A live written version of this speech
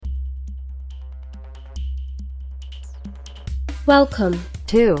Welcome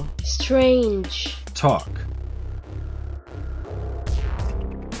to Strange Talk.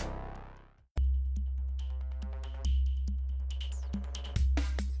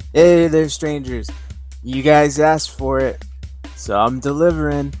 Hey there, strangers. You guys asked for it, so I'm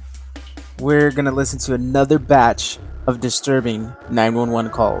delivering. We're gonna listen to another batch of disturbing 911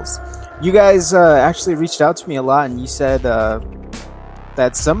 calls. You guys actually reached out to me a lot, and you said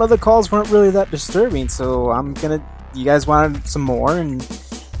that some of the calls weren't really that disturbing, so you guys wanted some more, and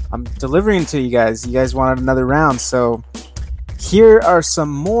I'm delivering to you guys. You guys wanted another round, so here are some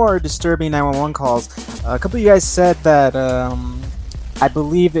more disturbing 911 calls. A couple of you guys said that I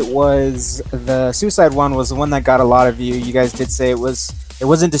believe it was the suicide one was the one that got a lot of you. You guys did say it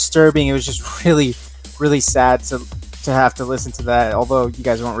wasn't disturbing. It was just really, really sad to have to listen to that, although you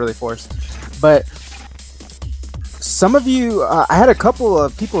guys weren't really forced. But some of you, I had a couple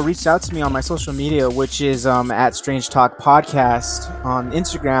of people reach out to me on my social media, which is at Strange Talk Podcast on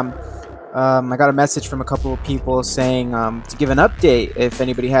Instagram. I got a message from a couple of people saying to give an update if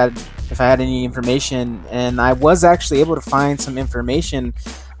I had any information, and I was actually able to find some information,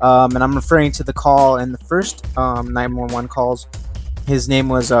 and I'm referring to the call in the first 911 calls. His name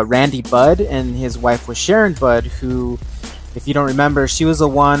was Randy Budd, and his wife was Sharon Budd, who, if you don't remember, she was the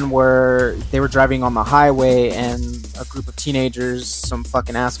one where they were driving on the highway and a group of teenagers, some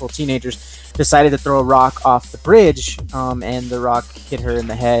fucking asshole teenagers, decided to throw a rock off the bridge, and the rock hit her in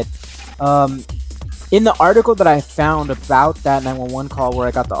the head. In the article that I found about that 911 call where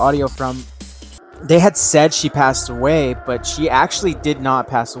I got the audio from, they had said she passed away, but she actually did not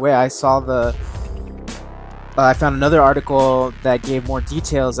pass away. I found another article that gave more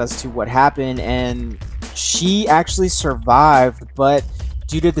details as to what happened, and she actually survived, but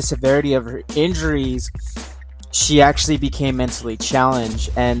due to the severity of her injuries, she actually became mentally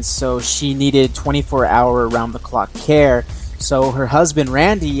challenged, and so she needed 24-hour around-the-clock care. So her husband,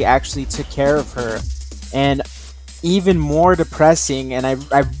 Randy, actually took care of her. And even more depressing, and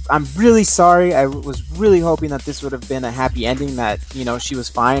I'm really sorry, I was really hoping that this would have been a happy ending, that, she was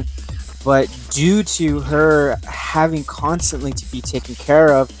fine. But due to her having constantly to be taken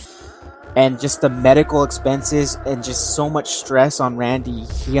care of, and just the medical expenses and just so much stress on Randy,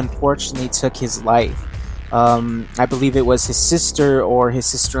 he unfortunately took his life. I believe it was his sister or his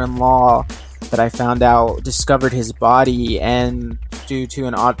sister-in-law that I found out discovered his body, and due to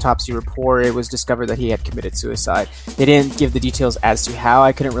an autopsy report, it was discovered that he had committed suicide. They didn't give the details as to how.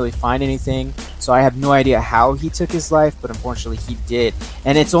 I couldn't really find anything, so I have no idea how he took his life, but unfortunately he did.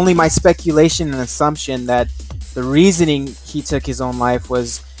 And it's only my speculation and assumption that the reasoning he took his own life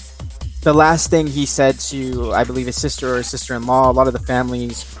was the last thing he said to, I believe, his sister or his sister-in-law. A lot of the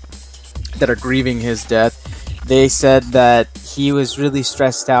families that are grieving his death, they said that he was really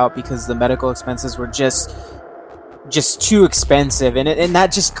stressed out because the medical expenses were just too expensive, and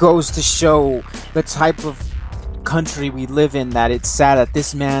that just goes to show the type of country we live in, that it's sad that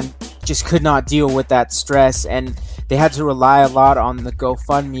this man just could not deal with that stress, and they had to rely a lot on the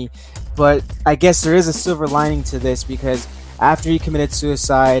GoFundMe. But I guess there is a silver lining to this, because after he committed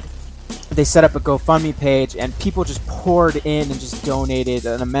suicide, they set up a GoFundMe page, and people just poured in and just donated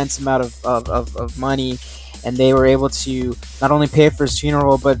an immense amount of money, and they were able to not only pay for his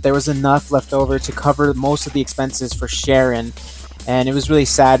funeral, but there was enough left over to cover most of the expenses for Sharon. And it was really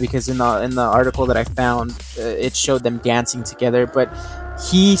sad, because in the article that I found, it showed them dancing together. But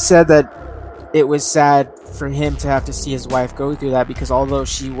he said that it was sad for him to have to see his wife go through that, because although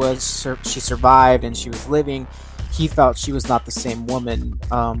she survived and she was living, he felt she was not the same woman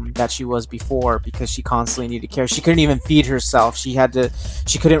that she was before, because she constantly needed care. She couldn't even feed herself. She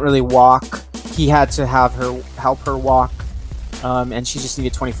couldn't really walk. He had to have her help her walk, and she just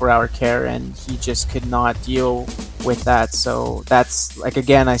needed 24-hour care, and he just could not deal with that. So that's, like,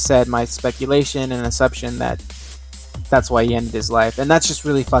 again, I said, my speculation and assumption that that's why he ended his life, and that's just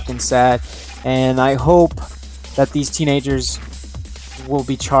really fucking sad. And I hope that these teenagers will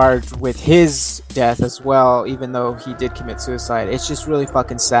be charged with his death as well, even though he did commit suicide. It's just really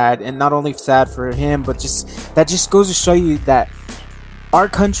fucking sad, and not only sad for him, but that just goes to show you that our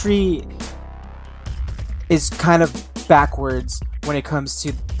country is kind of backwards when it comes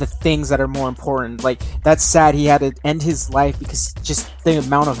to the things that are more important. Like, that's sad he had to end his life because just the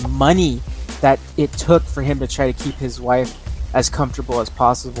amount of money that it took for him to try to keep his wife as comfortable as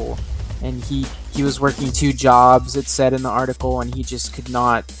possible. And he was working 2 jobs, it said in the article, and he just could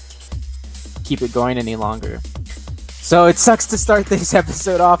not keep it going any longer. So it sucks to start this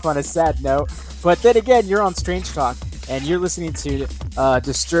episode off on a sad note, but then again, you're on Strange Talk, and you're listening to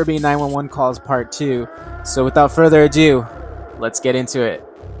Disturbing 911 Calls Part 2. So without further ado, let's get into it.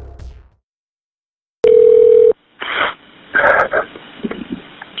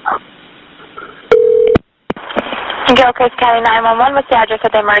 Gilchrist County 911, what's the address of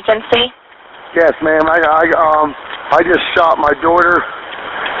the emergency? Yes, ma'am. I just shot my daughter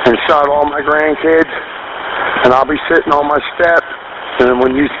and shot all my grandkids, and I'll be sitting on my step, and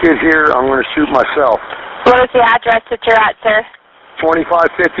when you get here, I'm going to shoot myself. What is the address that you're at, sir?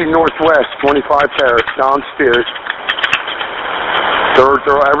 2550 Northwest, 25 Terrace, Don Spirit.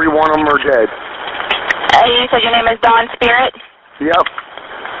 Every one of them are dead. You said your name is Don Spirit? Yep.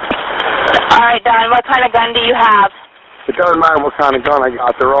 All right, Don, what kind of gun do you have? It doesn't matter what kind of gun I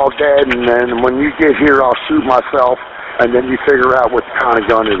got. They're all dead, and then when you get here, I'll shoot myself, and then you figure out what kind of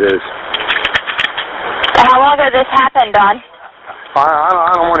gun it is. How long ago this happened, Don?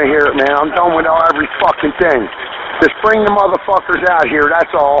 I don't want to hear it, man. I'm done with every fucking thing. Just bring the motherfuckers out here, that's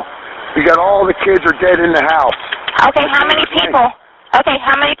all. You got all the kids are dead in the house. Okay, how many people? Okay,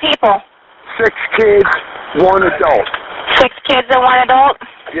 how many people? 6 kids, 1 adult. 6 kids and 1 adult?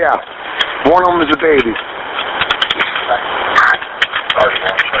 Yeah. One of them is a baby.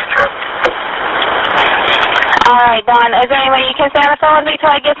 All right, Don. Is there any way you can stay on the phone with me till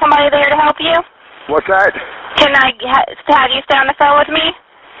I get somebody there to help you? What's that? Can I have you stay on the phone with me?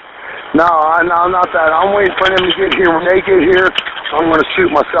 No, not that. I'm waiting for them to get here. When they get here, I'm going to shoot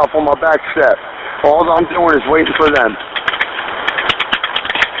myself on my back step. All I'm doing is waiting for them.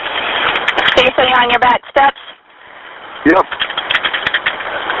 So you're sitting on your back steps? Yep.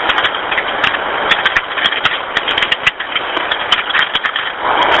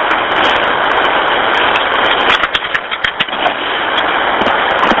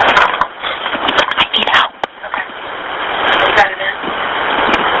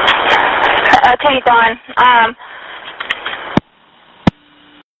 Okay, Don.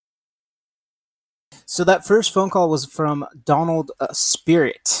 So that first phone call was from Donald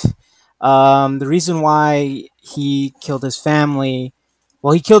Spirit. The reason why he killed his family,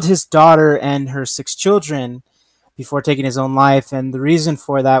 well, he killed his daughter and her 6 children before taking his own life. And the reason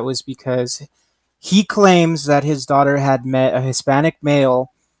for that was because he claims that his daughter had met a Hispanic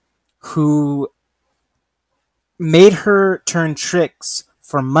male who made her turn tricks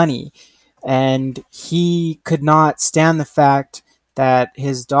for money. And he could not stand the fact that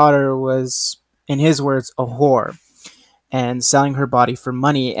his daughter was, in his words, a whore and selling her body for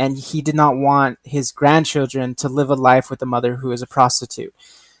money. And he did not want his grandchildren to live a life with a mother who is a prostitute.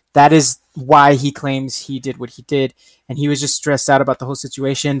 That is why he claims he did what he did. And he was just stressed out about the whole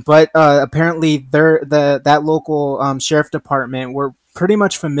situation. But apparently that local sheriff department were pretty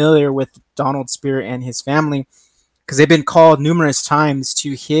much familiar with Donald Spirit and his family, because they've been called numerous times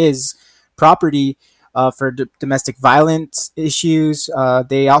to his property for domestic violence issues.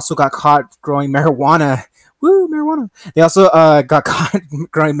 They also got caught growing marijuana. Woo, marijuana. They also got caught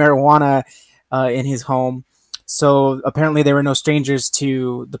growing marijuana in his home. So apparently they were no strangers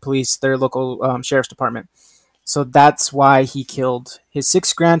to the police, their local sheriff's department. So that's why he killed his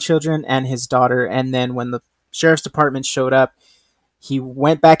 6 grandchildren and his daughter. And then when the sheriff's department showed up, he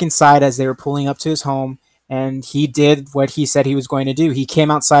went back inside as they were pulling up to his home. And he did what he said he was going to do. He came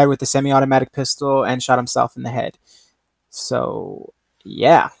outside with a semi-automatic pistol and shot himself in the head. So,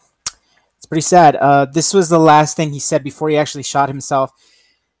 yeah. It's pretty sad. This was the last thing he said before he actually shot himself.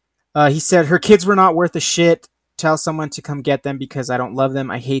 He said, "Her kids were not worth a shit. Tell someone to come get them because I don't love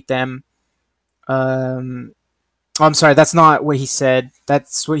them. I hate them." I'm sorry, that's not what he said.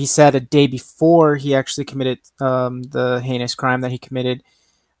 That's what he said a day before he actually committed the heinous crime that he committed.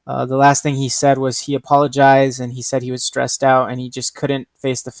 The last thing he said was he apologized, and he said he was stressed out and he just couldn't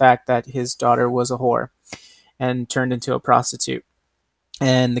face the fact that his daughter was a whore and turned into a prostitute.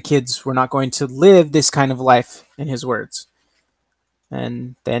 And the kids were not going to live this kind of life, in his words.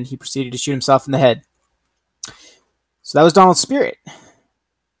 And then he proceeded to shoot himself in the head. So that was Donald Spirit.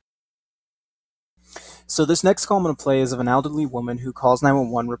 So this next call I'm going to play is of an elderly woman who calls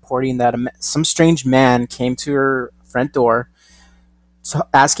 911 reporting that some strange man came to her front door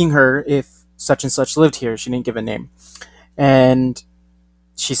asking her if such and such lived here. She didn't give a name. And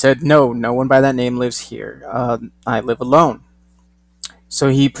she said, no one by that name lives here. I live alone. So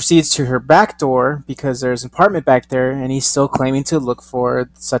he proceeds to her back door because there's an apartment back there, and he's still claiming to look for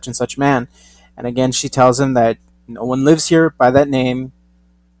such and such man. And again, she tells him that no one lives here by that name.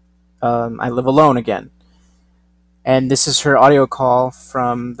 I live alone again. And this is her audio call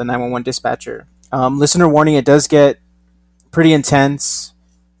from the 911 dispatcher. Listener warning, it does get pretty intense.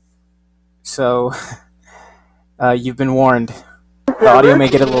 So you've been warned. The audio may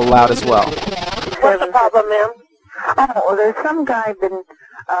get a little loud as well. What's the problem, ma'am? Oh, well, there's some guy been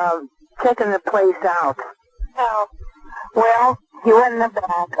checking the place out. Oh. Well, he went in the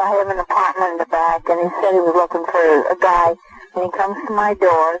back. I have an apartment in the back, and he said he was looking for a guy. And he comes to my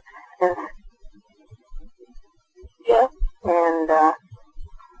door, and yeah, and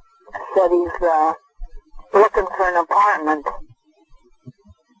said he's looking for an apartment.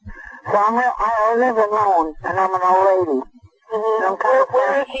 So I live alone, and I'm an old lady. Mm-hmm.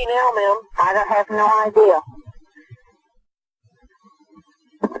 Where is he now, ma'am? I have no idea.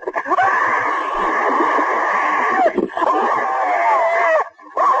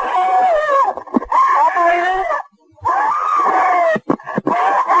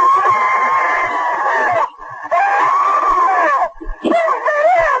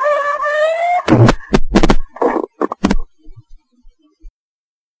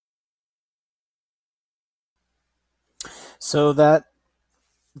 So that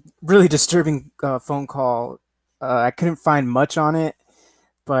really disturbing phone call, I couldn't find much on it,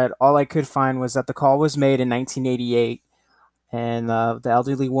 but all I could find was that the call was made in 1988, and the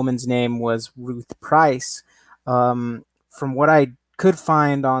elderly woman's name was Ruth Price. From what I could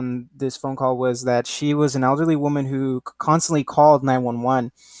find on this phone call was that she was an elderly woman who constantly called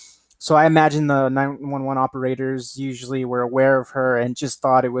 911. So I imagine the 911 operators usually were aware of her and just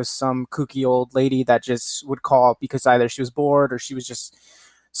thought it was some kooky old lady that just would call because either she was bored or she was just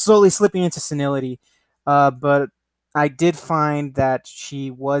slowly slipping into senility. But I did find that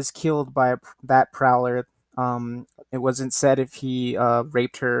she was killed by that prowler. It wasn't said if he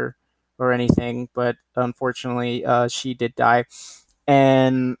raped her or anything, but unfortunately she did die.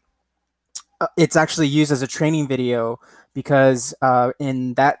 And it's actually used as a training video because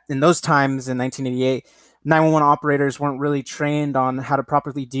in those times in 1988, 911 operators weren't really trained on how to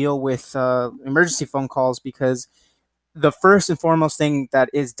properly deal with emergency phone calls, because the first and foremost thing that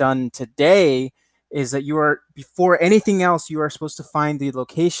is done today is that before anything else, you are supposed to find the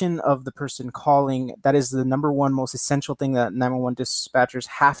location of the person calling. That is the number one most essential thing that 911 dispatchers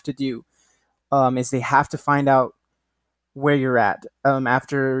have to do, is they have to find out where you're at.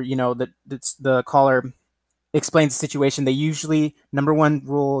 After the caller explains the situation, they usually, number one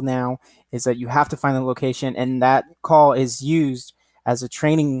rule now is that you have to find the location, and that call is used as a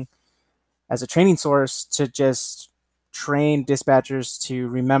training source to just train dispatchers to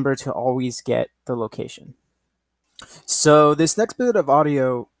remember to always get the location. So this next bit of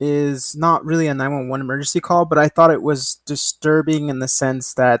audio is not really a 911 emergency call, but I thought it was disturbing in the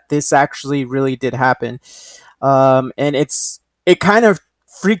sense that this actually really did happen. And it kind of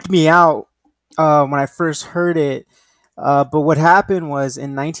freaked me out when I first heard it. But what happened was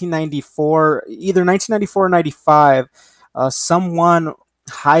in 1994, either 1994 or 95, someone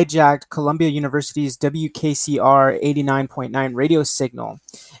hijacked Columbia University's WKCR 89.9 radio signal,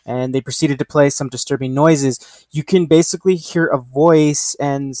 and they proceeded to play some disturbing noises. You can basically hear a voice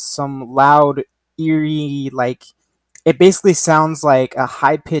and some loud, eerie, it basically sounds like a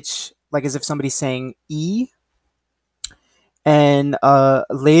high pitch, like as if somebody's saying E. And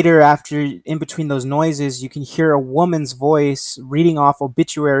later, after, in between those noises, you can hear a woman's voice reading off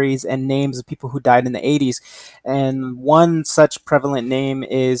obituaries and names of people who died in the 80s. And one such prevalent name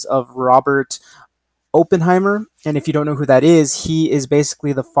is of Robert Oppenheimer. And if you don't know who that is, he is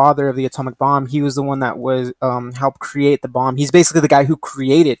basically the father of the atomic bomb. He was the one that was helped create the bomb. He's basically the guy who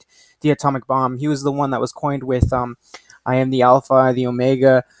created the atomic bomb. He was the one that was coined with I am the Alpha, the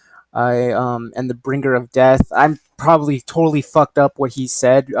Omega, and the bringer of death. I'm probably totally fucked up what he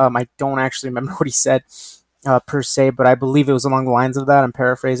said. I don't actually remember what he said per se, but I believe it was along the lines of that. I'm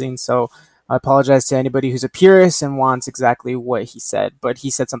paraphrasing, so I apologize to anybody who's a purist and wants exactly what he said, but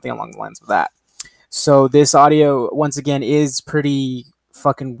he said something along the lines of that. So this audio, once again, is pretty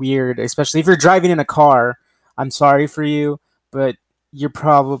fucking weird, especially if you're driving in a car. I'm sorry for you, but you're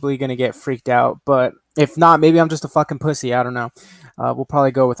probably going to get freaked out. But if not, maybe I'm just a fucking pussy. I don't know. We'll probably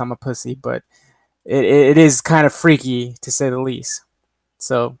go with I'm a pussy, but it is kind of freaky, to say the least.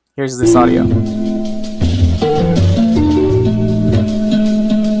 So here's this audio.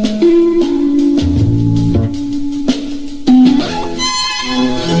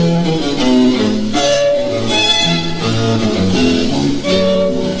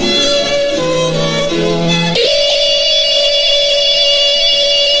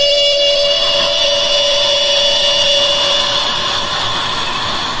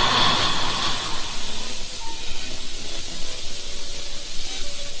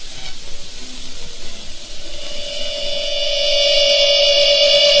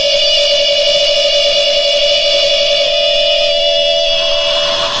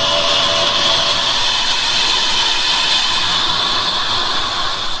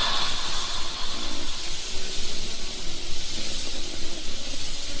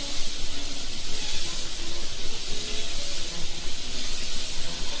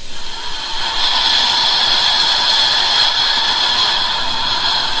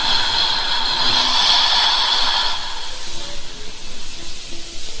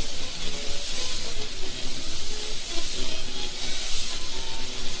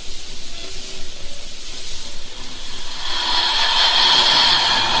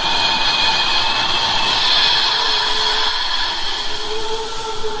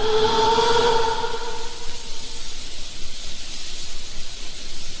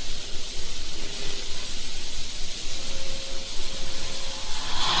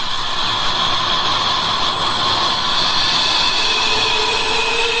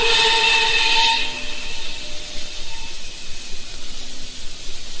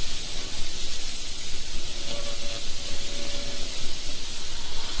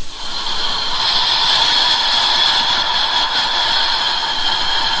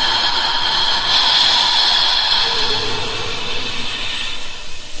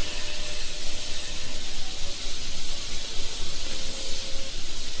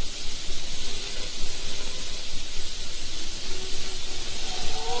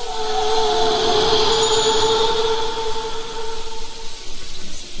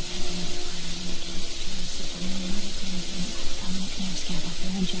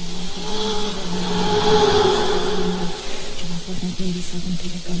 John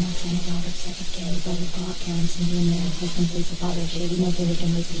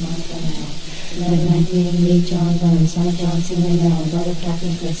Burns, son of John Senior Mellon, brother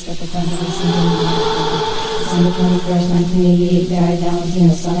Captain Chris, at the front of the December 21st, 1988, Barry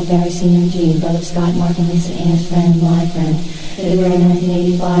Valentino, son of Barry Senior Gene, brother Scott, Mark and Lisa Ann's friend, my friend. February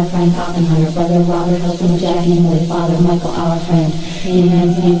 1985, Frank Oppenheimer, brother Robert, husband of Jackie and Emily, father of Michael, our friend. In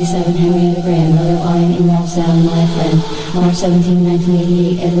 1987, Henrietta Graham, mother of Ian and Ralph Sally, my friend. March 17,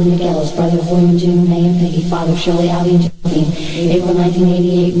 1988, Edward McGellis, brother of William, June, May, and Peggy, father of Shirley, Alvy, and Josephine. April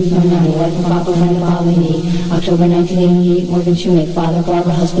 1988, Ruth Armani, wife of Papa, friend of Bob Lee. October 1988, Morgan Schunick, father of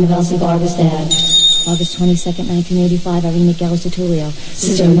Barbara, husband of Elsie, Barbara's dad. August 22nd, 1985, Irene McGellis Tutulio.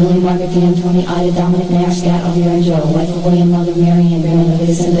 Sister of Millie, Margaret, Dan, Tony, Ida, Dominic, Nair, Scott, Elvira, and Joe. Wife of William, mother of Mary Ann, grandmother of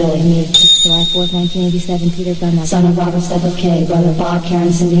Liz and Billy. July 4th, 1987, Peter Gunnar, son of Robert, step of Kay, brother of Bob,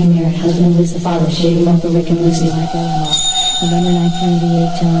 Karen, Cindy, and Merritt, husband of Lisa, father of Shady, Uncle Rick, and Lucy, my brother-in-law. November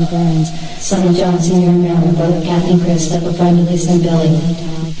 1988, John Burns, son of John Sr. and Marilyn, brother of Kathy and Chris, step of friend of Lisa and Billy.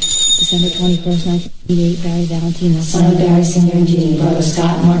 December 21st, 1988, Barry Valentino, son of Barry Sr. and Jeannie, brother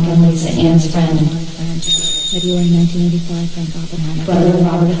Scott, Mark, and Lisa, Ann's friend. February 1985, Frank Oppenheimer, brother of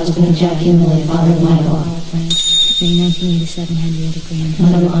Robert, husband of Jackie and Millie, father of Michael. May 1987, Henrietta Graham,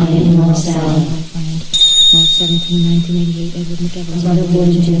 mother of Ian and Ralph Sally. March 17, 1988, Edward McEvans, brother of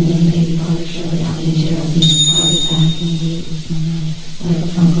William, June, and Peggy, father of Shirley, Alvy, and Geraldine, father of 1988, Ruth Manani, wife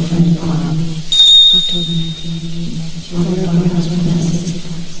of Uncle, friend of Bob. October 1988, Morgan Schunick, brother of Barbara, husband of Elsie,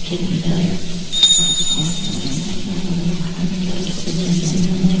 Kitty Failure.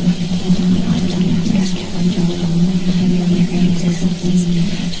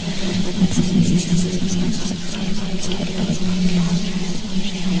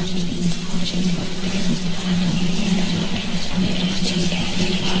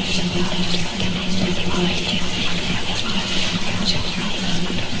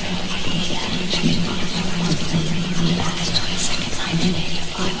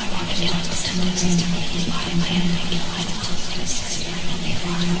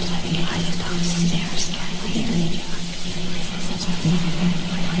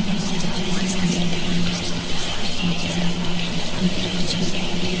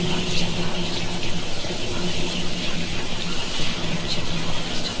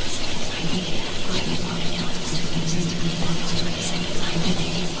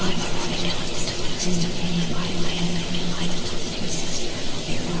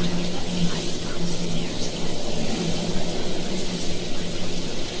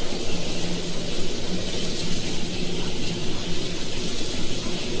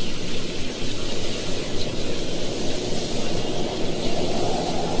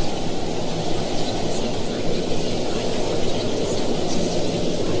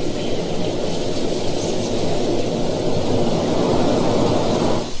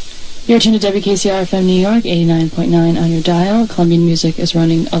 You're tuned to WKCR FM New York, 89.9 on your dial. Colombian music is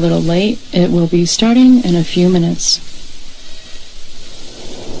running a little late. It will be starting in a few minutes.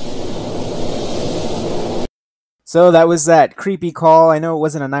 So that was that creepy call. I know it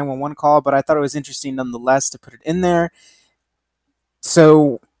wasn't a 911 call, but I thought it was interesting nonetheless to put it in there.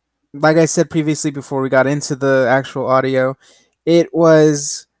 So, like I said previously before we got into the actual audio, it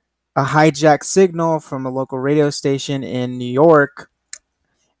was a hijacked signal from a local radio station in New York.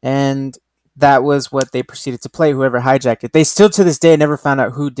 And that was what they proceeded to play, whoever hijacked it. They still, to this day, never found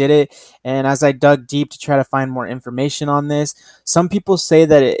out who did it. And as I dug deep to try to find more information on this, some people say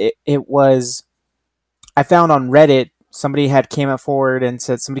that it was... I found on Reddit, somebody came forward and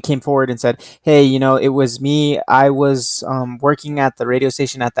said, hey, it was me. I was working at the radio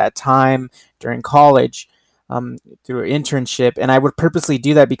station at that time during college. Through an internship, and I would purposely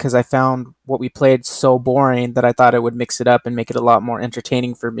do that because I found what we played so boring that I thought it would mix it up and make it a lot more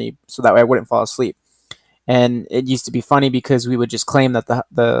entertaining for me, so that way I wouldn't fall asleep. And it used to be funny because we would just claim that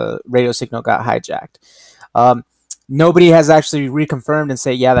the radio signal got hijacked. Nobody has actually reconfirmed and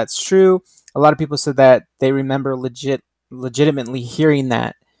say, yeah, that's true. A lot of people said that they remember legitimately hearing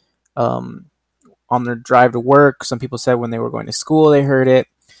that on their drive to work. Some people said when they were going to school they heard it.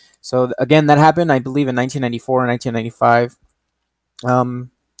 So again, that happened, I believe, in 1994 or 1995.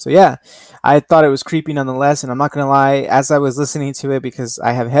 So yeah, I thought it was creepy nonetheless, and I'm not going to lie, as I was listening to it, because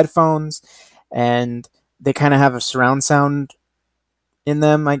I have headphones, and they kind of have a surround sound in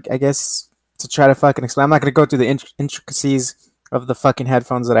them, I guess, to try to fucking explain. I'm not going to go through the intricacies of the fucking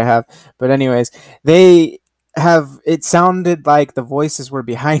headphones that I have, but anyways, it sounded like the voices were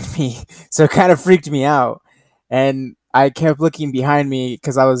behind me, so it kind of freaked me out, and I kept looking behind me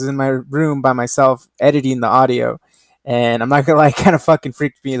because I was in my room by myself editing the audio, and I'm not gonna lie, it kind of fucking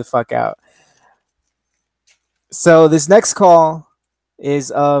freaked me the fuck out. So this next call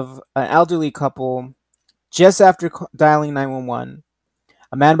is of an elderly couple just after dialing 911.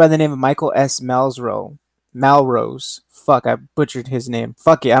 A man by the name of Michael S. Malrose. Fuck, I butchered his name.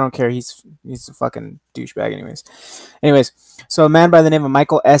 Fuck it, I don't care. He's a fucking douchebag Anyways, so a man by the name of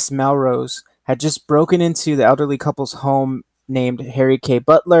Michael S. Malrose had just broken into the elderly couple's home named Harry K.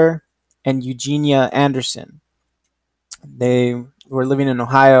 Butler and Eugenia Anderson. They were living in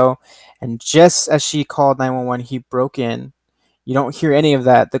Ohio, and just as she called 911, he broke in. You don't hear any of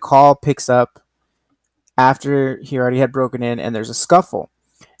that. The call picks up after he already had broken in, and there's a scuffle.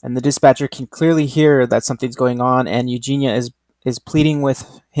 And the dispatcher can clearly hear that something's going on, and Eugenia is pleading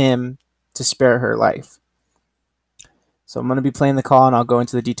with him to spare her life. So I'm going to be playing the call, and I'll go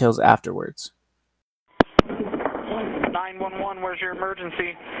into the details afterwards. 911, where's your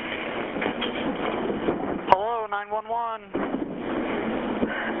emergency? Hello, 911.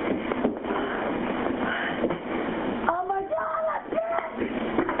 Oh my God, I'm dead!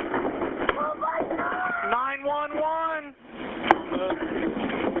 Oh my God! 911.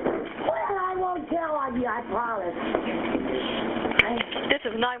 Well, I won't tell on you, I promise. This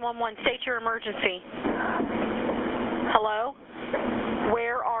is 911. State your emergency. Hello?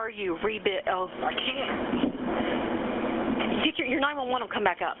 Where are you? Oh, I can't. Your 911 will come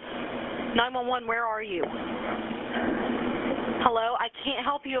back up. 911, where are you? Hello? I can't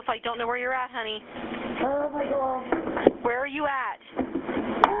help you if I don't know where you're at, honey. Oh my God. Where are you at?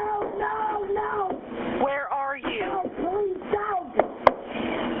 Oh, no, no! Where are you? No, please don't!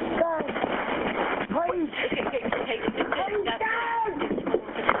 God, please! Okay, Please that's don't!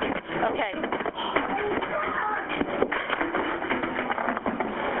 okay.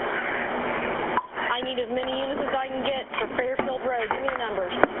 I need as many units as I can get for Fairfield Road. Give me the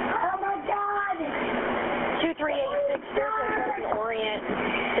numbers. Oh my God! 2386 Fairfield Road in Orient.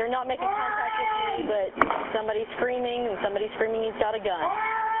 They're not making contact with me, but somebody's screaming, and somebody's screaming he's got a gun.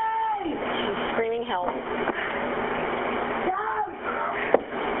 Hey! She's screaming help. Don't!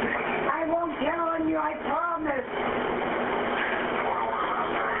 I won't tell on you, I promise!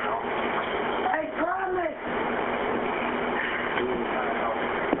 I promise!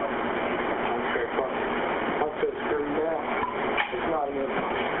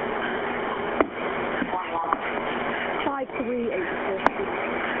 Try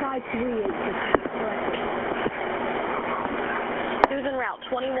 3850. Who's en route?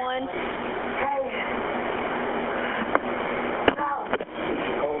 21?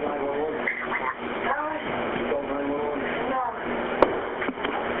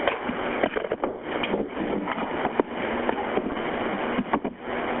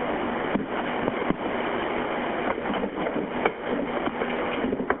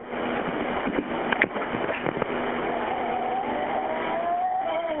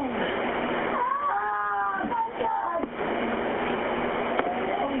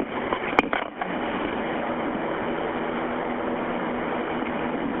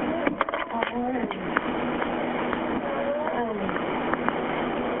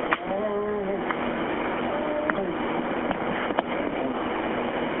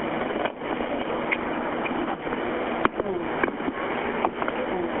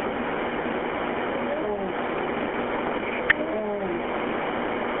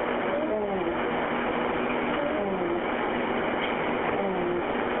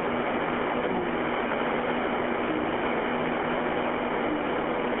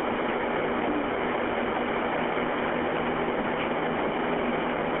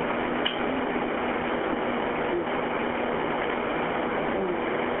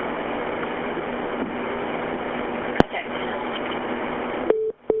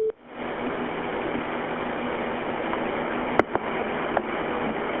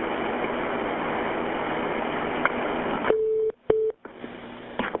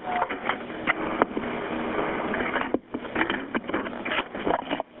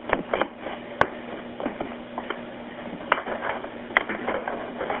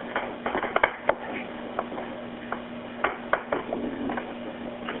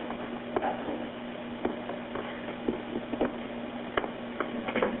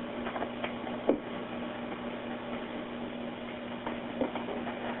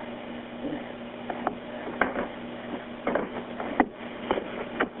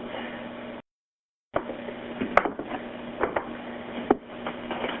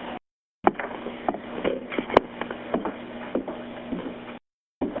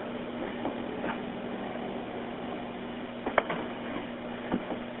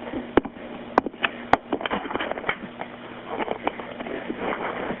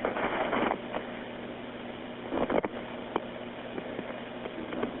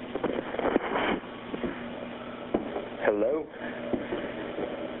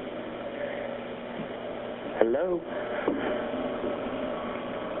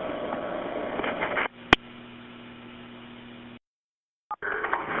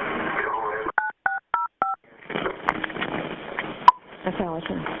 That's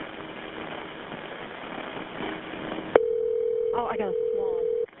Allison. Oh, I got a swan.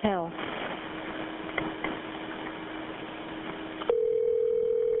 Hell.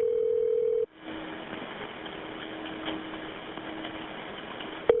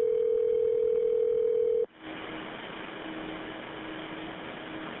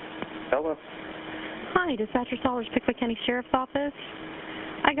 Hello. Hi, Dispatcher Stallers, Pickwick County Sheriff's Office.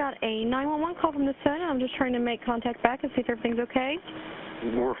 I got a 911 call from this phone, and I'm just trying to make contact back and see if everything's okay.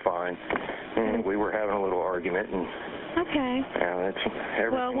 We're fine. And we were having a little argument, and Okay. it's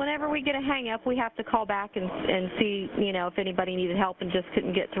everything. Well, whenever we get a hang-up, we have to call back and see, if anybody needed help and just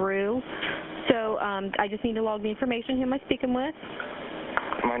couldn't get through. So I just need to log the information. Who am I speaking with?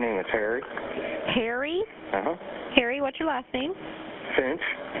 My name is Harry. Harry? Uh-huh. Harry, what's your last name? Finch.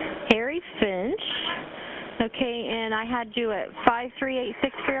 Harry Finch. Okay, and I had you at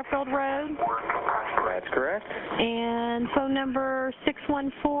 5386 Fairfield Road. That's correct. And phone number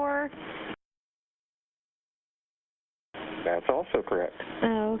 614. That's also correct.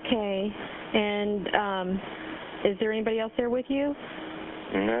 Okay. And is there anybody else there with you?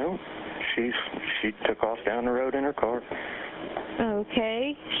 No. She took off down the road in her car.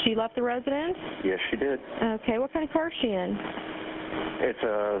 Okay. She left the residence? Yes, she did. Okay. What kind of car is she in? It's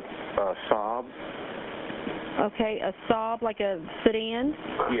a Saab. Okay. A Saab, like a sedan?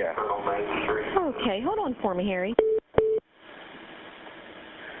 Yeah. Okay. Hold on for me, Harry.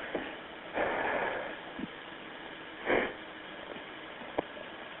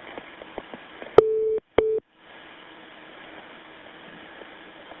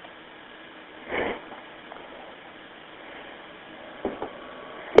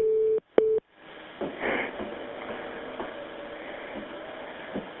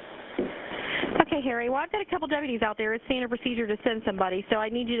 Okay, Harry. Well, I've got a couple deputies out there. It's standard procedure to send somebody, so I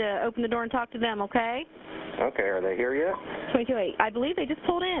need you to open the door and talk to them, okay? Okay, are they here yet? 228. I believe they just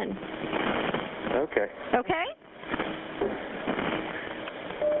pulled in. Okay. Okay?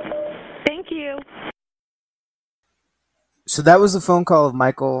 Thank you. So that was the phone call of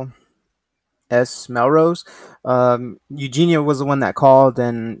Michael S. Melrose. Eugenia was the one that called,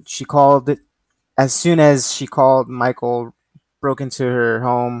 and she called it as soon as she called. Michael broke into her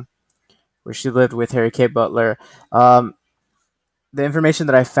home where she lived with Harry K. Butler. The information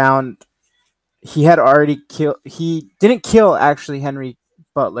that I found, he had already killed. He didn't kill actually Henry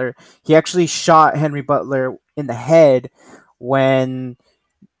Butler. He actually shot Henry Butler in the head when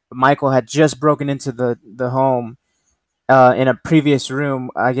Michael had just broken into the home. In a previous room,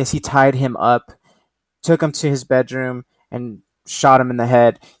 I guess he tied him up, took him to his bedroom, and shot him in the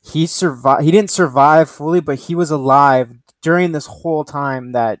head. He survived. He didn't survive fully, but he was alive during this whole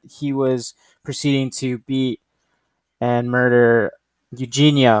time that he was proceeding to beat and murder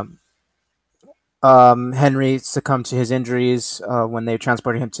Eugenia. Henry succumbed to his injuries when they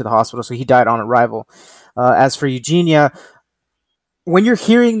transported him to the hospital, so he died on arrival. As for Eugenia, when you're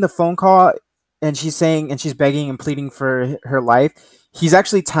hearing the phone call and she's saying and she's begging and pleading for her life, he's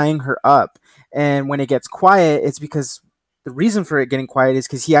actually tying her up. And when it gets quiet, it's because the reason for it getting quiet is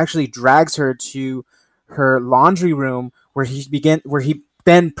because he actually drags her to her laundry room where he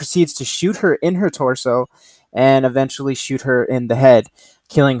then proceeds to shoot her in her torso and eventually shoot her in the head,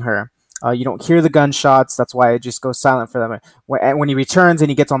 killing her. You don't hear the gunshots. That's why it just goes silent for them. When he returns and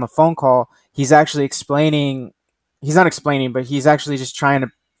he gets on the phone call, he's actually explaining. He's not explaining, but he's actually just trying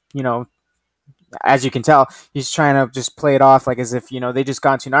to, as you can tell, he's trying to just play it off like as if, they just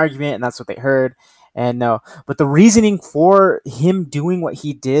got into an argument and that's what they heard. And no, but the reasoning for him doing what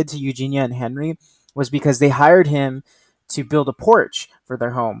he did to Eugenia and Henry was because they hired him to build a porch for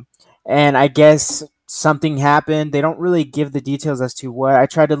their home. And I guess something happened. They don't really give the details as to what. I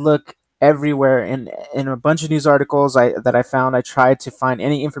tried to look everywhere in a bunch of news articles that I found. I tried to find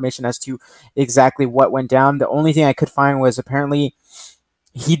any information as to exactly what went down. The only thing I could find was apparently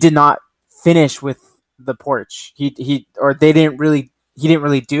he did not finish with the porch. He didn't really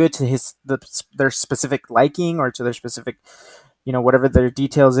do it to their specific liking or to their specific, whatever their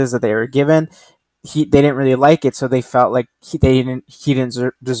details is that they were given. They didn't really like it, so they felt like he didn't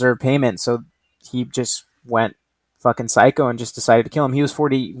deserve payment. So he just went fucking psycho and just decided to kill him. He was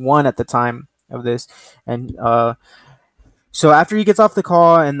 41 at the time of this, and so after he gets off the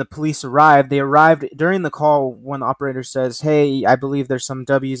call and the police arrive, they arrived during the call when the operator says, "Hey, I believe there's some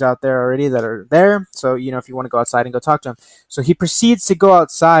W's out there already that are there. So, if you want to go outside and go talk to them." So he proceeds to go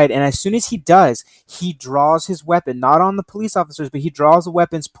outside, and as soon as he does, he draws his weapon, not on the police officers, but he draws the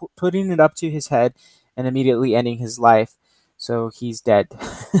weapons, putting it up to his head and immediately ending his life. So he's dead.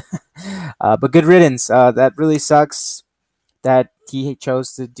 But good riddance. That really sucks that he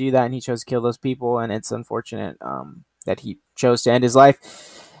chose to do that and he chose to kill those people, and it's unfortunate that he chose to end his life.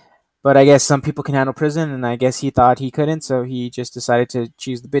 But I guess some people can handle prison, and I guess he thought he couldn't, so he just decided to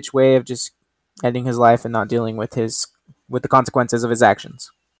choose the bitch way of just ending his life and not dealing with the consequences of his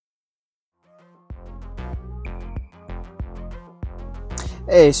actions.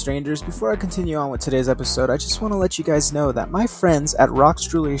 Hey strangers, before I continue on with today's episode, I just want to let you guys know that my friends at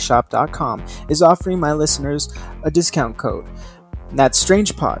rocksjewelryshop.com is offering my listeners a discount code. That's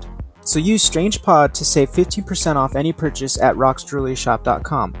StrangePod. So use StrangePod to save 15% off any purchase at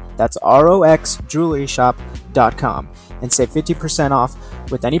rocksjewelryshop.com. That's roxjewelryshop.com. And save 50%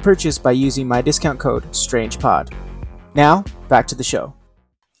 off with any purchase by using my discount code StrangePod. Now, back to the show.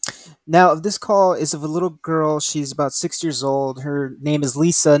 Now, this call is of a little girl. She's about 6 years old. Her name is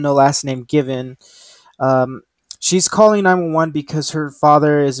Lisa, no last name given. She's calling 911 because her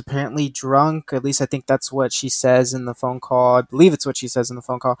father is apparently drunk. At least I think that's what she says in the phone call. I believe it's what she says in the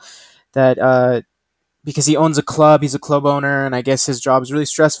phone call. That because he owns a club, he's a club owner, and I guess his job is really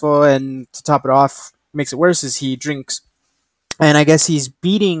stressful. And to top it off, makes it worse, is he drinks. And I guess he's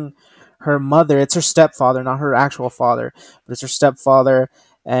beating her mother. It's her stepfather, not her actual father, but it's her stepfather.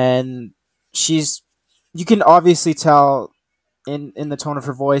 And you can obviously tell in the tone of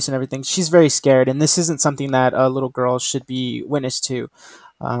her voice and everything, she's very scared, and this isn't something that a little girl should be witness to.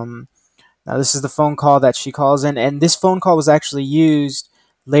 Now this is the phone call that she calls in, and this phone call was actually used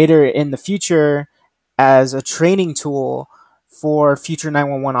later in the future as a training tool for future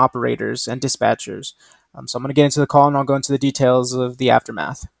 911 operators and dispatchers. So I'm going to get into the call, and I'll go into the details of the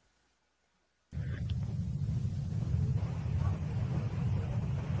aftermath.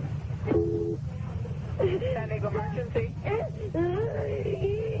 San Diego emergency.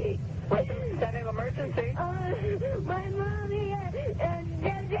 San Diego emergency. My mommy and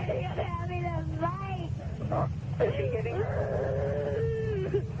Daddy are having a fight. Is she hitting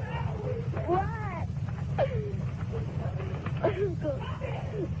her? What?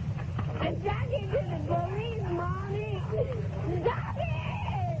 I'm talking to the police, Mommy. Stop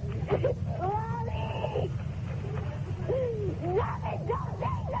it! Mommy! Stop it! Don't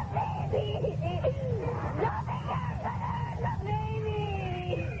take the baby! Stop it! You're gonna hurt the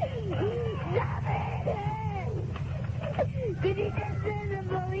baby! Stop it! Could you just send the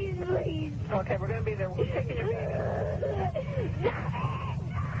police, please? Okay, we're gonna be there. We're taking your baby.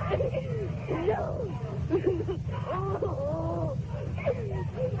 Stop it! No! Oh!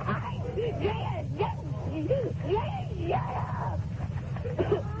 Shut up!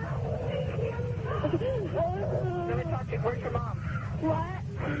 Let me talk to you. Where's your mom?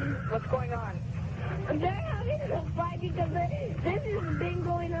 What? What's going on? They're having a fight because this has been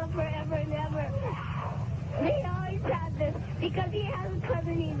going on forever and ever. They always have this because he has a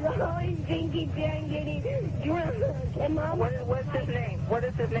cousin. He's always drinking beer and getting drunk. And Mom, what's his name? What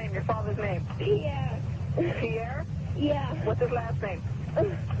is his name? Your father's name? Pierre. Pierre? Yeah. What's his last name?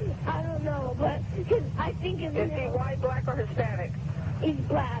 I don't know, but I think his name. Is he white, black, or Hispanic? He's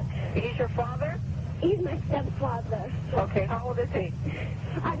black. He's your father? He's my stepfather. Okay, how old is he?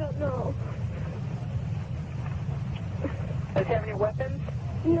 I don't know. Does he have any weapons?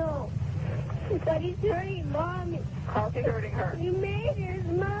 No. But he's hurting Mommy. How's he hurting her? He made his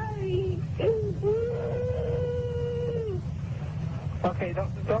Mommy. Okay,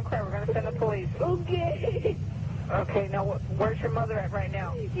 don't cry. We're going to send the police. Okay. Okay, now where's your mother at right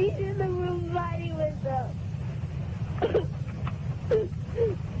now? She's in the room fighting with them.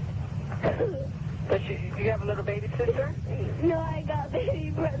 But do you have a little baby sister? No, I got baby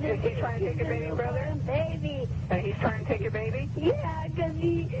brother. Is he trying to take your baby brother? Baby. And he's trying to take your baby? Yeah, because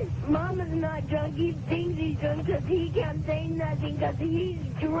Mama's not drunk. He thinks he's drunk because he can't say nothing because he's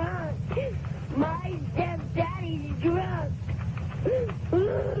drunk. My stepdaddy's drunk.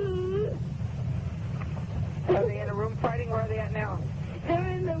 Are they in a room fighting? Where are they at now? They're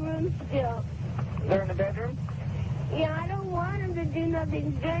in the room still. They're in the bedroom? Yeah, I don't want him to do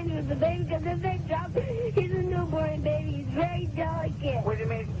nothing strange with the baby because if they drop him, he's a newborn baby. He's very delicate. What do you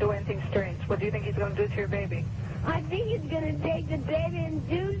mean do anything strange? What do you think he's going to do to your baby? I think he's going to take the baby and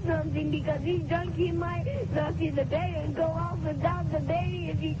do something because he's drunk. He might not see the baby and go off without the baby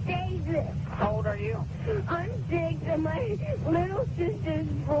if he takes it. How old are you? I'm 6 and my little sister's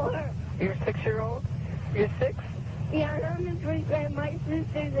 4. You're 6-year-old? You're 6? Yeah, and I'm in 1st grade. My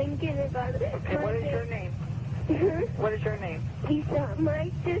sister's in kindergarten. Okay, what is your name? What is your name? Lisa. My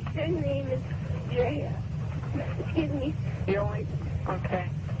sister's name is Drea. Excuse me. You only... Okay.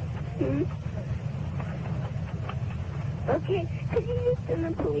 Okay, could you just send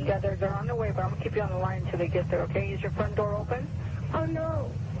the police? Yeah, they're on their way, but I'm going to keep you on the line until they get there, okay? Is your front door open? Oh,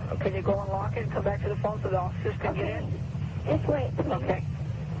 no. Can you go unlock it and come back to the phone so the officers can get in? Just wait, please. Okay.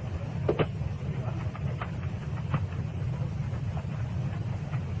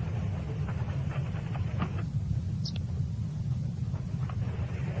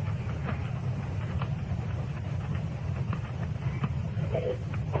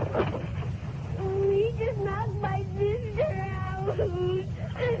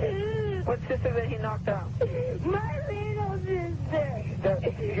 knocked out? My little sister.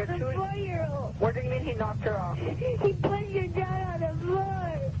 Your The 4-year-old. What do you mean he knocked her off? He pushed her down on the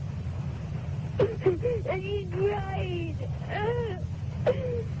floor. And he cried.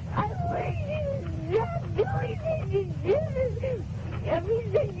 I wish he would stop doing this. Ever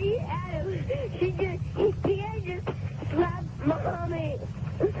since he had him, Pierre just slapped Mommy.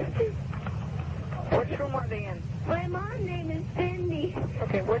 Which room are they in? My mom's name is Cindy.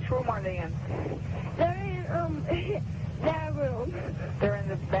 Okay, which room are they in? They're in, their room. They're in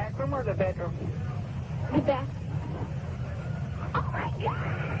the back room or the bedroom? The back. Oh my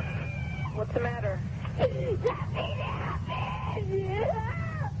God! What's the matter? Something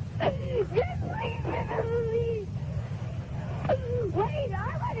happened! Just leave the police! Wait,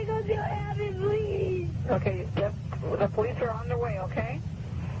 I want to go see what happened, please! Okay, the police are on their way, okay?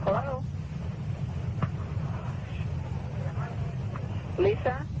 Hello?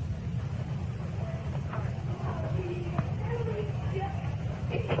 Lisa?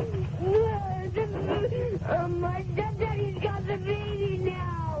 My stepdaddy's got the baby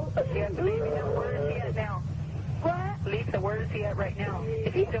now. He has the baby now. Where is he at now? What? Lisa, where is he at right now?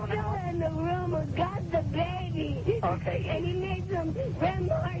 Is he still in the house? in the room who got the baby. Okay. And he made some red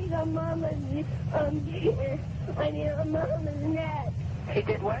marks on Mama's, Mama's neck. He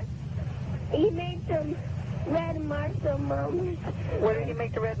did what? He made some red marks on Mama's. Where did he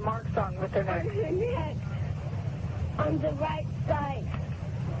make the red marks on with her neck? On her neck. On the right side.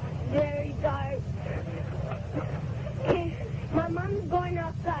 Very dark. My mom's going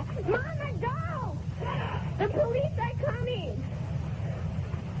outside. Mama, go! The police are coming.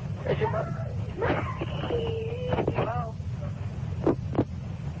 Is your mother? Hello?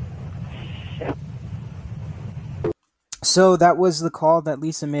 So that was the call that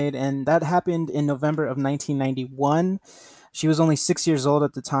Lisa made, and that happened in November of 1991. She was only 6 years old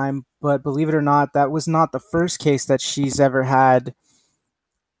at the time, but believe it or not, that was not the first case that she's ever had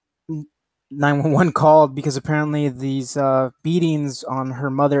 911 called, because apparently these beatings on her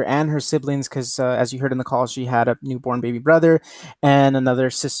mother and her siblings, because as you heard in the call, she had a newborn baby brother and another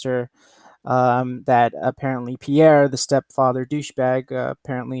sister, that apparently Pierre, the stepfather douchebag,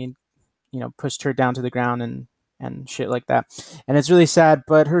 apparently, pushed her down to the ground and shit like that. And it's really sad,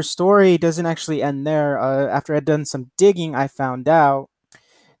 but her story doesn't actually end there. After I'd done some digging, I found out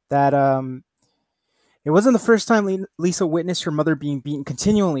that it wasn't the first time Lisa witnessed her mother being beaten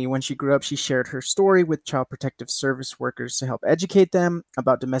continually. When she grew up, she shared her story with Child Protective Service workers to help educate them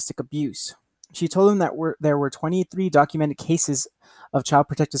about domestic abuse. She told them that there were 23 documented cases of Child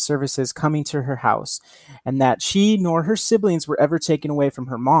Protective Services coming to her house, and that she nor her siblings were ever taken away from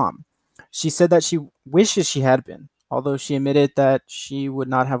her mom. She said that she wishes she had been, although she admitted that she would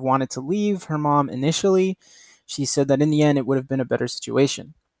not have wanted to leave her mom initially. She said that in the end, it would have been a better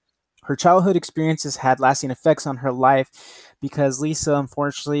situation. Her childhood experiences had lasting effects on her life because Lisa,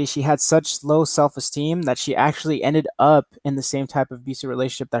 unfortunately, she had such low self-esteem that she actually ended up in the same type of abusive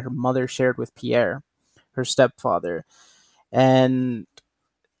relationship that her mother shared with Pierre, her stepfather. And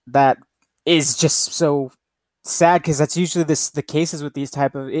that is just so sad, because that's usually the cases with these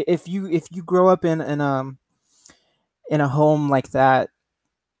type of, if you grow up in a home like that,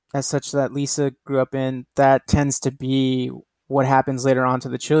 as such that Lisa grew up in, that tends to be what happens later on to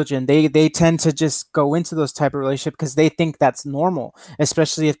the children. They tend to just go into those type of relationships because they think that's normal,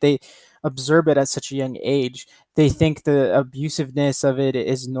 especially if they observe it at such a young age. They think the abusiveness of it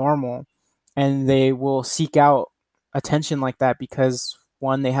is normal, and they will seek out attention like that because,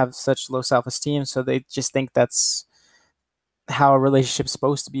 one, they have such low self-esteem, so they just think that's how a relationship's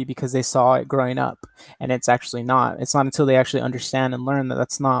supposed to be because they saw it growing up, and it's actually not. It's not until they actually understand and learn that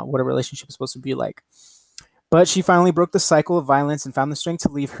that's not what a relationship is supposed to be like. But she finally broke the cycle of violence and found the strength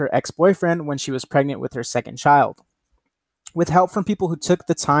to leave her ex-boyfriend when she was pregnant with her second child. With help from people who took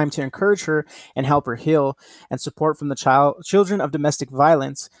the time to encourage her and help her heal, and support from the children of domestic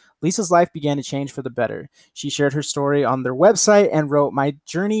violence, Lisa's life began to change for the better. She shared her story on their website and wrote, "My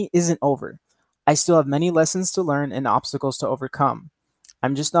journey isn't over. I still have many lessons to learn and obstacles to overcome.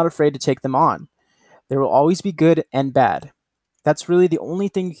 I'm just not afraid to take them on. There will always be good and bad. That's really the only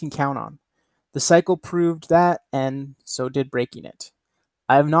thing you can count on. The cycle proved that, and so did breaking it.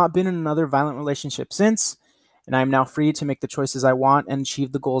 I have not been in another violent relationship since, and I am now free to make the choices I want and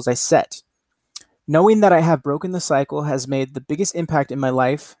achieve the goals I set. Knowing that I have broken the cycle has made the biggest impact in my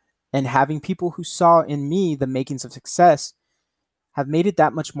life, and having people who saw in me the makings of success have made it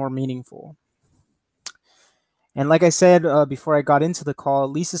that much more meaningful." And like I said before I got into the call,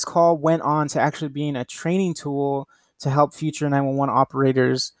 Lisa's call went on to actually being a training tool to help future 911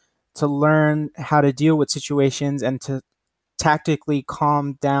 operators to learn how to deal with situations and to tactically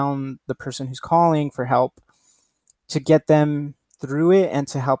calm down the person who's calling for help to get them through it and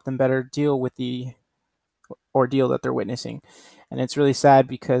to help them better deal with the ordeal that they're witnessing. And it's really sad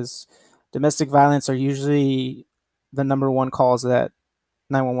because domestic violence are usually the number one calls that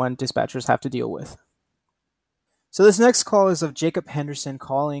 911 dispatchers have to deal with. So this next call is of Jacob Henderson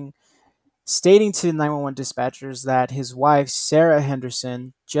calling, stating to 911 dispatchers that his wife, Sarah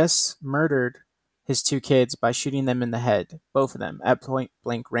Henderson, just murdered his 2 kids by shooting them in the head, both of them, at point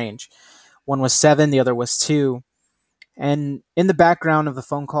blank range. One was 7, the other was 2. And in the background of the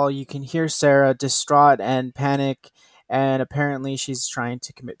phone call, you can hear Sarah distraught and panic, and apparently she's trying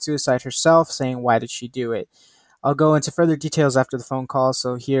to commit suicide herself, saying, why did she do it? I'll go into further details after the phone call,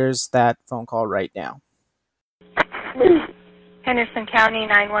 so here's that phone call right now. Henderson County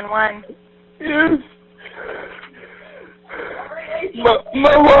 911. Yes.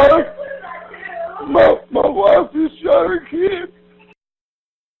 My wife just shot her kid.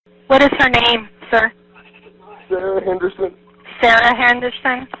 What is her name, sir? Sarah Henderson. Sarah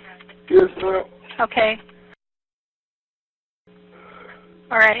Henderson? Yes, ma'am. Okay.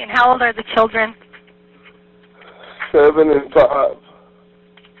 All right, and how old are the children? 7 and 5.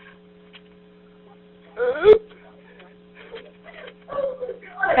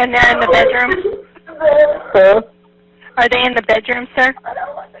 And they're in the bedroom? Huh? Are they in the bedroom, sir?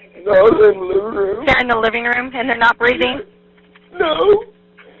 No, they're in the living room. They're in the living room and they're not breathing? No.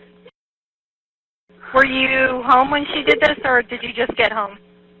 Were you home when she did this, or did you just get home?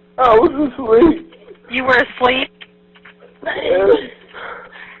 I was asleep. You were asleep? Yes.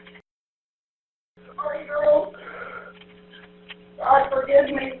 God, forgive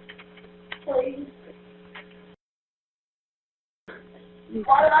me. Please.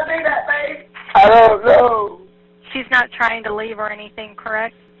 Why did I do that, babe? I don't know. She's not trying to leave or anything,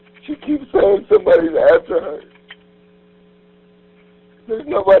 correct? She keeps saying somebody's after her. There's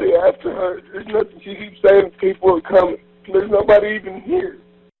nobody after her. There's nothing. She keeps saying people are coming. There's nobody even here.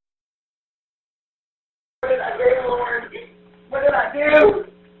 What did I do, Lord? What did I do?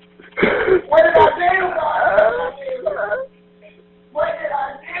 What did I do, God? What did I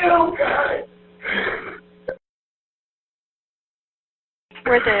do, God?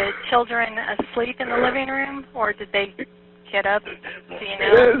 Were the children asleep in the living room, or did they get up? Do you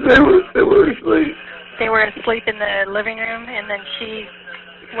know? Yes, they were asleep. They were asleep in the living room, and then she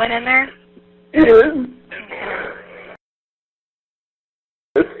went in there? Yes.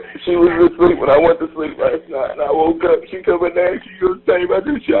 She was asleep when I went to sleep last night, and I woke up. She come in there, and she goes, "Dave, I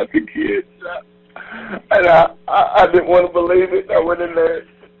just shot the kids." And I didn't want to believe it. I went in there,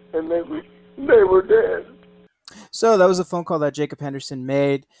 and they were dead. So that was a phone call that Jacob Henderson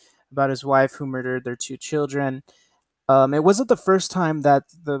made about his wife who murdered their 2 children. It wasn't the first time that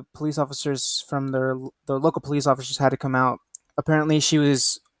the police officers from the local police officers had to come out. Apparently,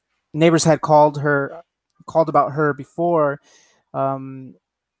 neighbors had called about her before,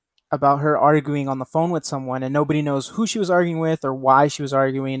 about her arguing on the phone with someone, and nobody knows who she was arguing with or why she was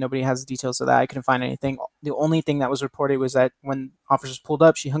arguing. Nobody has the details of that. I couldn't find anything. The only thing that was reported was that when officers pulled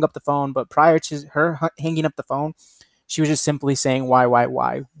up, she hung up the phone, but prior to her hanging up the phone, she was just simply saying,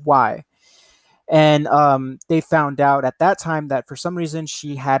 why? And they found out at that time that for some reason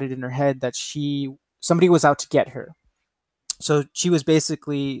she had it in her head that somebody was out to get her. So she was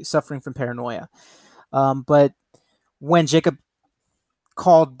basically suffering from paranoia. But when Jacob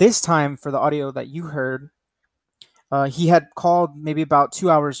called this time for the audio that you heard, he had called maybe about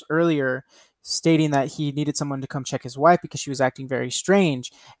 2 hours earlier stating that he needed someone to come check his wife because she was acting very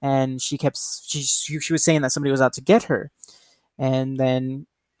strange, and she was saying that somebody was out to get her. And then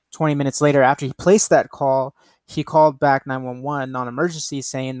 20 minutes later, after he placed that call, he called back 911 non-emergency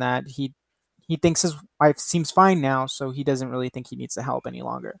saying that he thinks his wife seems fine now, so he doesn't really think he needs the help any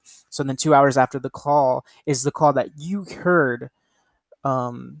longer. So then 2 hours after the call is the call that you heard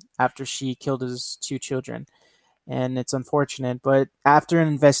after she killed his 2 children. And it's unfortunate, but after an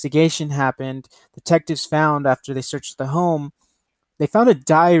investigation happened, detectives found, after they searched the home, they found a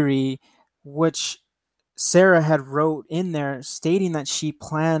diary which Sarah had wrote in there stating that she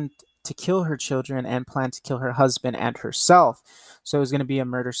planned to kill her children and planned to kill her husband and herself. So it was going to be a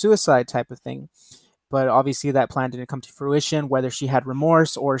murder-suicide type of thing. But obviously that plan didn't come to fruition, whether she had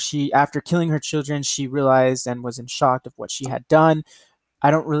remorse or after killing her children, she realized and was in shock of what she had done. I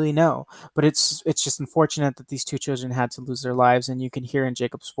don't really know, but it's just unfortunate that these 2 children had to lose their lives, and you can hear in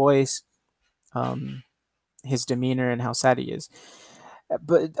Jacob's voice his demeanor and how sad he is.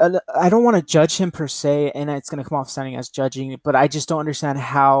 But I don't want to judge him per se, and it's going to come off sounding as judging, but I just don't understand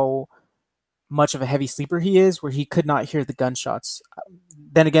how much of a heavy sleeper he is, where he could not hear the gunshots.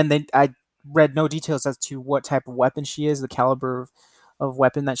 Then again, read no details as to what type of weapon she is, the caliber of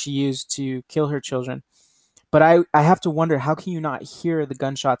weapon that she used to kill her children. But I have to wonder, how can you not hear the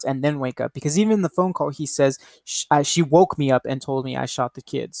gunshots and then wake up? Because even in the phone call, he says, she woke me up and told me I shot the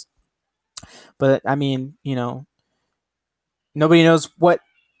kids. But, I mean, nobody knows what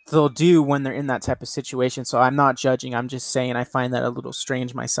they'll do when they're in that type of situation. So I'm not judging. I'm just saying I find that a little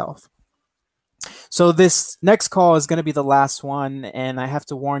strange myself. So this next call is going to be the last one, and I have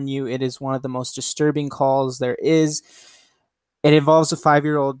to warn you, it is one of the most disturbing calls there is. It involves a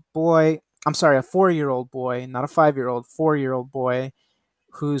 4-year-old boy, not a 5-year-old, 4-year-old boy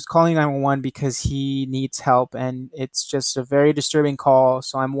who's calling 911 because he needs help, and it's just a very disturbing call.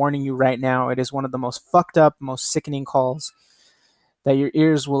 So I'm warning you right now, it is one of the most fucked up, most sickening calls that your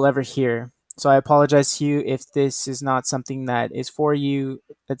ears will ever hear. So I apologize to you if this is not something that is for you.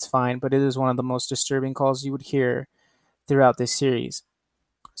 It's fine, but it is one of the most disturbing calls you would hear throughout this series.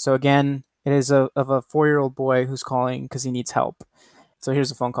 So again, it is of a 4-year-old boy who's calling because he needs help. So here's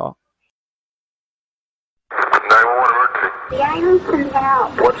the phone call. 911 emergency. Yeah, I need some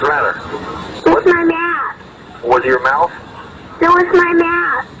help. What's the matter? With my math. Was it your mouth? No, it's my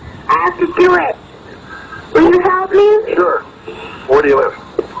math. I have to do it. Will you help me? Sure. Where do you live?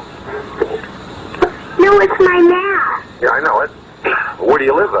 No, it's my math. Yeah, I know it. Where do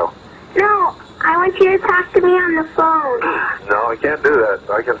you live, though? No, I want you to talk to me on the phone. No, I can't do that.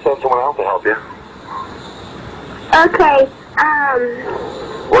 I can send someone else to help you. Okay,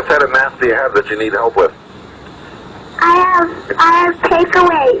 What kind of math do you have that you need help with? I have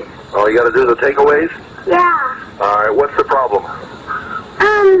takeaways. Oh, you got to do the takeaways? Yeah. All right, what's the problem?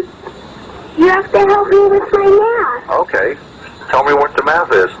 You have to help me with my math. Okay. Tell me what the math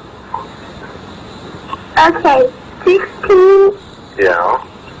is. Okay, 16. Yeah.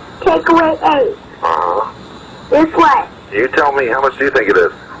 Take away 8. Uh-huh. Is what? You tell me, how much do you think it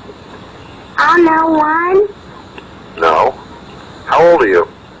is? I'll know 1. No. How old are you?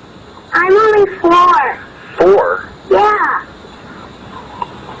 I'm only 4. 4? Yeah.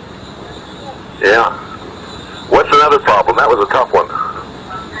 Yeah. What's another problem? That was a tough one.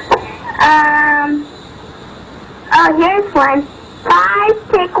 Oh, here's one.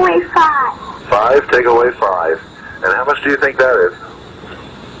 5 take away 5. 5 take away 5. And how much do you think that is?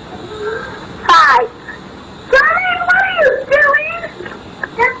 5. Johnny, what are you doing?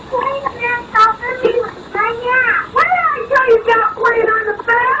 Just playing on top of me right now. What did I tell you about playing on the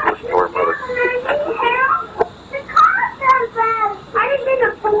bed? Listen to her, mother. I need help. The car says that. I didn't mean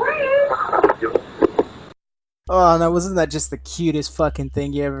to police. Oh, no, wasn't that just the cutest fucking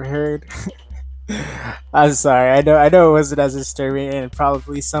thing you ever heard? I'm sorry. I know it wasn't as disturbing, and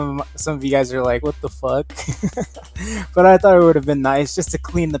probably some of you guys are like, what the fuck? But I thought it would have been nice just to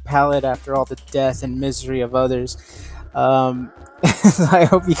clean the palate after all the death and misery of others. I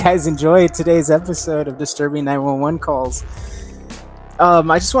hope you guys enjoyed today's episode of Disturbing 911 Calls.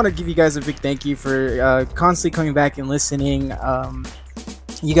 I just want to give you guys a big thank you for constantly coming back and listening.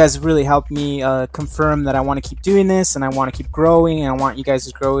 You guys have really helped me confirm that I want to keep doing this, and I want to keep growing, and I want you guys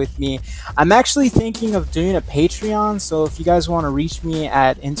to grow with me. I'm actually thinking of doing a Patreon, so if you guys want to reach me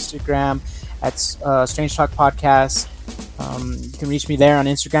at Instagram at Strange Talk Podcast, you can reach me there on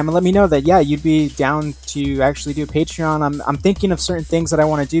Instagram and let me know that, yeah, you'd be down to actually do a Patreon. I'm thinking of certain things that I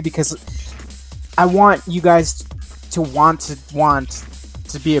want to do because I want you guys to want to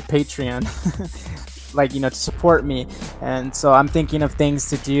be a Patreon. Like, to support me. And so I'm thinking of things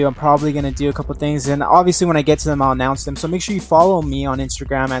to do. I'm probably going to do a couple things, and obviously when I get to them, I'll announce them. So make sure you follow me on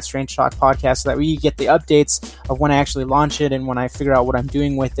Instagram at Strange Talk Podcast, so that way you get the updates of when I actually launch it and when I figure out what I'm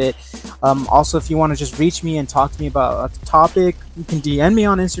doing with it. Also, if you want to just reach me and talk to me about a topic, you can DM me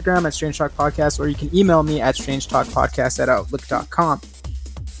on Instagram at Strange Talk Podcast, or you can email me at strangetalkpodcast@outlook.com.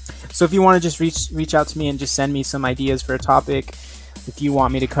 So if you want to just reach out to me and just send me some ideas for a topic, if you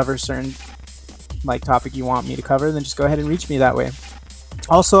want me to cover certain topic you want me to cover, then just go ahead and reach me that way.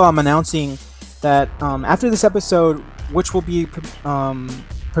 Also, I'm announcing that after this episode, which will be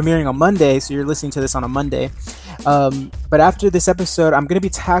premiering on Monday, so you're listening to this on a Monday, but after this episode, I'm going to be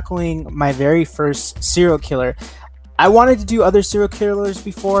tackling my very first serial killer. I wanted to do other serial killers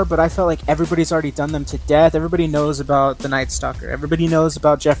before, but I felt like everybody's already done them to death. Everybody knows about the Night Stalker. Everybody knows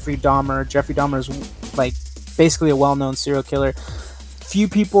about Jeffrey Dahmer. Jeffrey Dahmer is basically a well-known serial killer. Few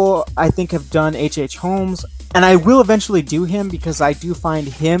people, I think, have done H.H. Holmes, and I will eventually do him because I do find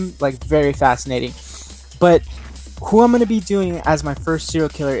him very fascinating. But who I'm going to be doing as my first serial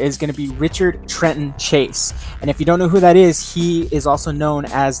killer is going to be Richard Trenton Chase. And if you don't know who that is, he is also known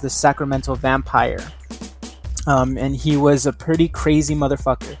as the Sacramento Vampire. And he was a pretty crazy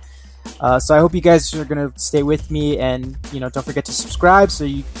motherfucker. So I hope you guys are going to stay with me, and don't forget to subscribe so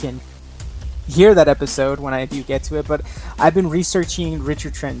you can hear that episode when I do get to it. But I've been researching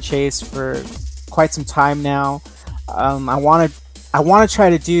Richard Trenton Chase for quite some time now. I want to try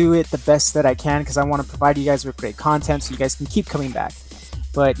to do it the best that I can because I want to provide you guys with great content so you guys can keep coming back.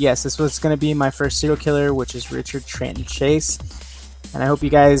 But yes, this was going to be my first serial killer, which is Richard Trenton Chase. And I hope you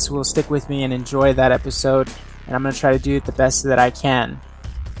guys will stick with me and enjoy that episode. And I'm going to try to do it the best that I can.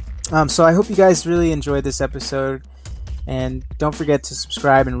 So I hope you guys really enjoyed this episode. And don't forget to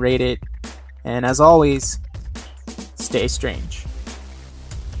subscribe and rate it. And as always, stay strange.